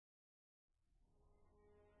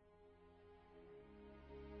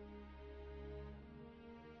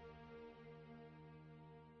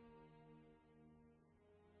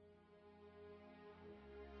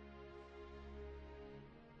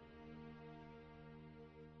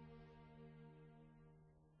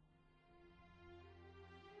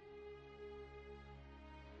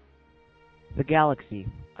The galaxy,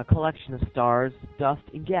 a collection of stars, dust,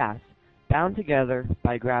 and gas, bound together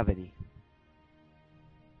by gravity.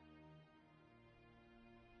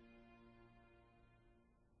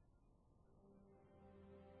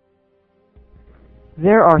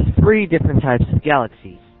 There are three different types of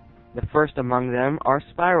galaxies. The first among them are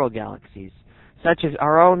spiral galaxies, such as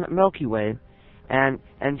our own Milky Way and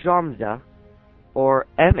Andromeda, or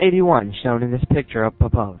M81, shown in this picture up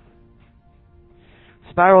above.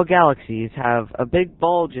 Spiral galaxies have a big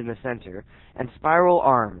bulge in the center and spiral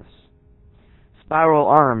arms. Spiral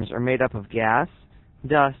arms are made up of gas,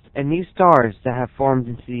 dust, and new stars that have formed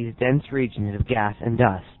into these dense regions of gas and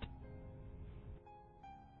dust.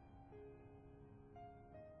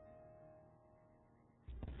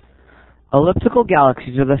 Elliptical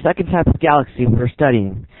galaxies are the second type of galaxy we're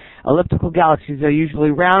studying. Elliptical galaxies are usually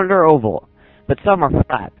round or oval, but some are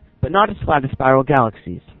flat, but not as flat as spiral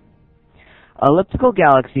galaxies. Elliptical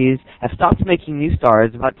galaxies have stopped making new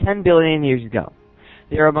stars about 10 billion years ago.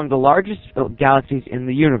 They are among the largest galaxies in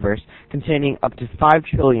the universe, containing up to 5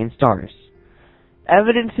 trillion stars.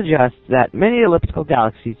 Evidence suggests that many elliptical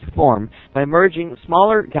galaxies form by merging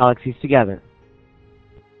smaller galaxies together.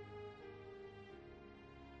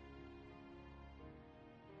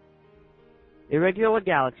 Irregular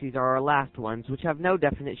galaxies are our last ones, which have no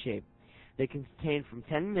definite shape. They contain from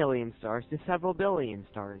 10 million stars to several billion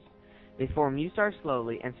stars. They form new stars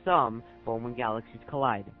slowly, and some form when galaxies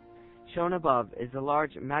collide. Shown above is the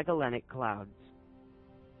large Magellanic Clouds.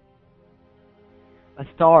 A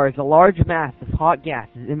star is a large mass of hot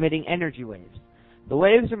gases emitting energy waves. The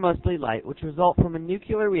waves are mostly light, which result from a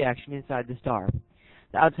nuclear reaction inside the star.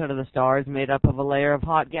 The outside of the star is made up of a layer of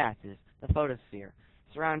hot gases, the photosphere,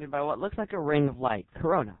 surrounded by what looks like a ring of light,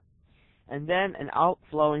 corona, and then an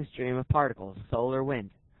outflowing stream of particles, solar wind.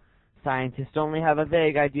 Scientists only have a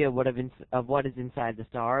vague idea of what is inside the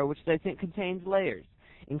star, which they think contains layers,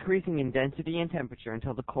 increasing in density and temperature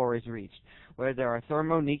until the core is reached, where there are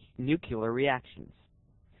thermonuclear reactions.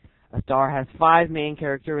 A star has 5 main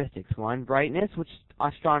characteristics. 1, brightness, which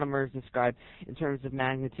astronomers describe in terms of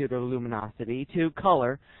magnitude or luminosity. 2,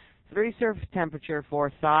 color. 3, surface temperature.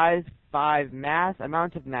 4, size. 5, mass,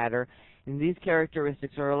 amount of matter, and these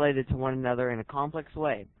characteristics are related to one another in a complex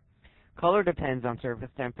way. Color depends on surface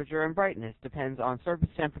temperature, and brightness depends on surface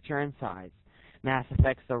temperature and size. Mass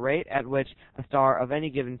affects the rate at which a star of any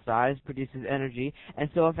given size produces energy, and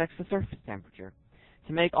so affects the surface temperature.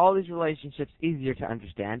 To make all these relationships easier to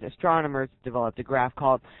understand, astronomers developed a graph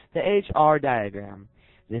called the HR diagram.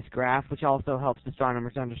 This graph, which also helps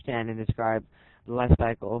astronomers understand and describe the life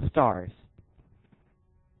cycle of stars.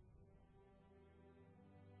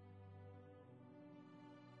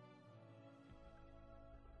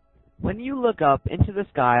 When you look up into the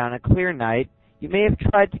sky on a clear night, you may have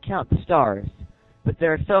tried to count the stars, but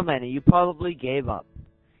there are so many you probably gave up.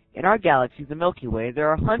 In our galaxy, the Milky Way, there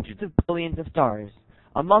are hundreds of billions of stars.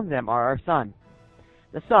 Among them are our Sun.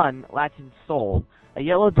 The Sun, Latin Sol, a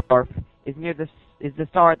yellow dwarf, is the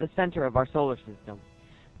star at the center of our solar system.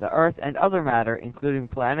 The Earth and other matter, including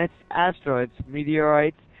planets, asteroids,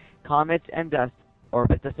 meteorites, comets, and dust,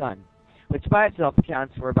 orbit the Sun, which by itself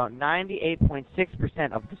accounts for about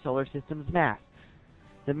 98.6% of the solar system's mass.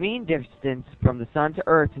 The mean distance from the Sun to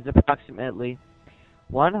Earth is approximately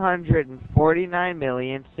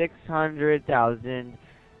 149,600,000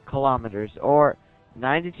 kilometers, or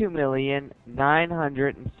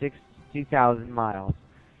 92,960,000 miles,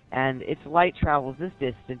 and its light travels this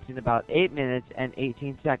distance in about 8 minutes and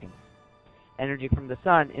 18 seconds. Energy from the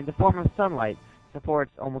Sun, in the form of sunlight,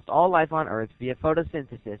 supports almost all life on Earth via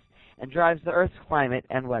photosynthesis and drives the Earth's climate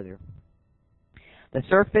and weather. The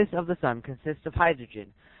surface of the Sun consists of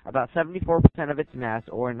hydrogen, about 74% of its mass,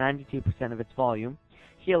 or 92% of its volume,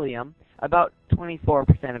 helium, about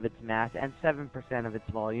 24% of its mass and 7% of its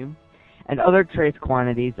volume, and other trace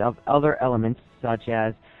quantities of other elements such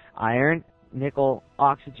as iron, nickel,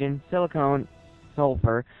 oxygen, silicon,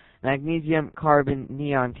 sulfur, magnesium, carbon,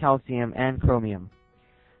 neon, calcium, and chromium.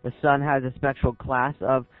 The Sun has a spectral class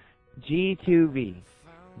of G2V.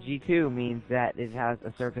 G2 means that it has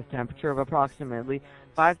a surface temperature of approximately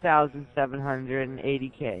 5,780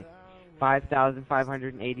 K,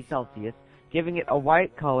 5,580 Celsius, giving it a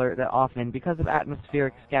white color that often, because of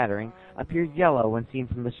atmospheric scattering, appears yellow when seen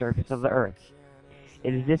from the surface of the Earth.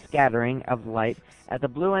 It is this scattering of light at the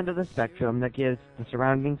blue end of the spectrum that gives the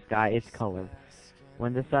surrounding sky its color.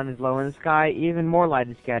 When the Sun is low in the sky, even more light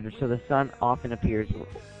is scattered, so the Sun often appears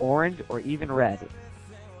orange or even red.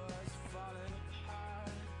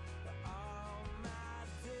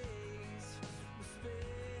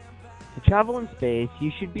 To travel in space,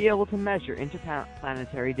 you should be able to measure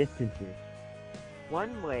interplanetary distances.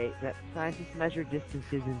 One way that scientists measure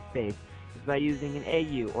distances in space is by using an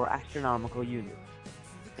AU, or astronomical unit.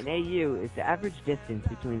 An AU is the average distance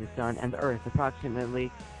between the Sun and the Earth, approximately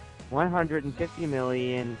 150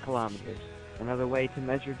 million kilometers. Another way to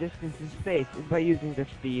measure distance in space is by using the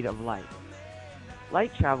speed of light.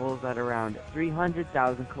 Light travels at around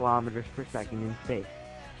 300,000 kilometers per second in space.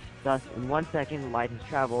 Thus, in 1 second, light has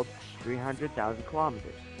traveled 300,000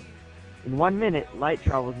 kilometers. In 1 minute, light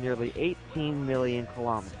travels nearly 18 million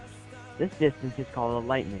kilometers. This distance is called a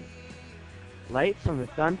light minute. Light from the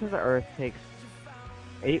Sun to the Earth takes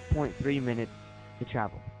 8.3 minutes to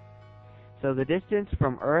travel. So the distance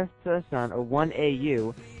from Earth to the Sun, or 1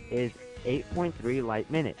 AU, is 8.3 light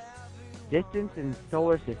minutes. Distance in the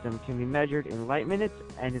solar system can be measured in light minutes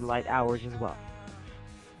and in light hours as well.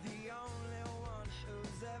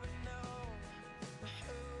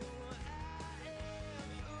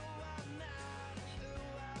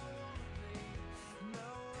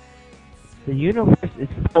 The universe is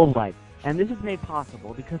full of light, and this is made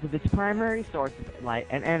possible because of its primary source of light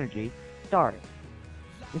and energy, stars.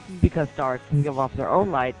 This is because stars can give off their own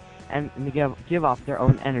light and give off their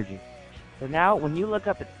own energy. So now, when you look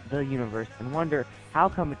up at the universe and wonder how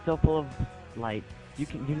come it's so full of light, you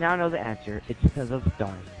now know the answer. It's because of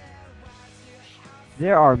stars.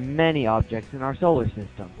 There are many objects in our solar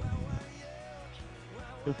system.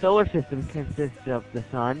 The solar system consists of the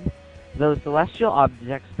Sun, those celestial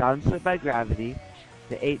objects bound to it by gravity,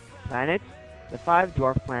 the 8 planets, the 5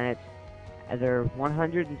 dwarf planets, and their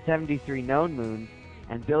 173 known moons,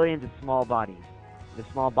 and billions of small bodies. The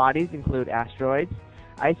small bodies include asteroids,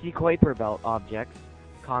 icy Kuiper belt objects,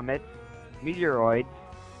 comets, meteoroids,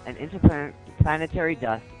 and interplanetary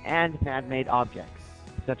dust, and man-made objects,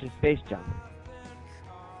 such as space junk.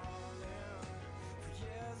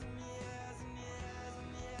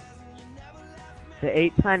 The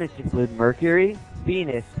 8 planets include Mercury,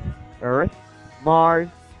 Venus, Earth, Mars,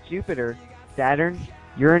 Jupiter, Saturn,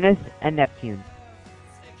 Uranus, and Neptune.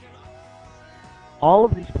 All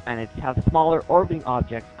of these planets have smaller orbiting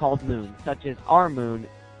objects called moons, such as our moon,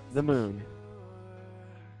 the Moon.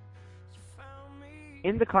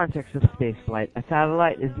 In the context of spaceflight, a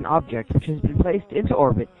satellite is an object which has been placed into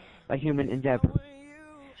orbit by human endeavor.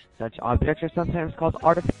 Such objects are sometimes called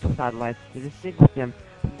artificial satellites to distinguish them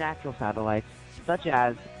from natural satellites, such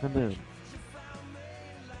as the Moon.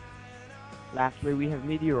 Lastly, we have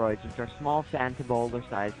meteoroids, which are small sand to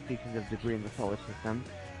boulder-sized pieces of debris in the solar system,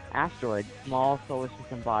 asteroids, small solar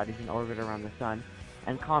system bodies in orbit around the Sun,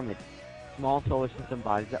 and comets, small solar system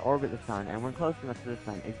bodies that orbit the Sun and when close enough to the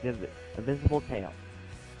Sun exhibit a visible tail.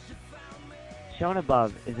 Shown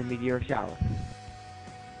above is a meteor shower.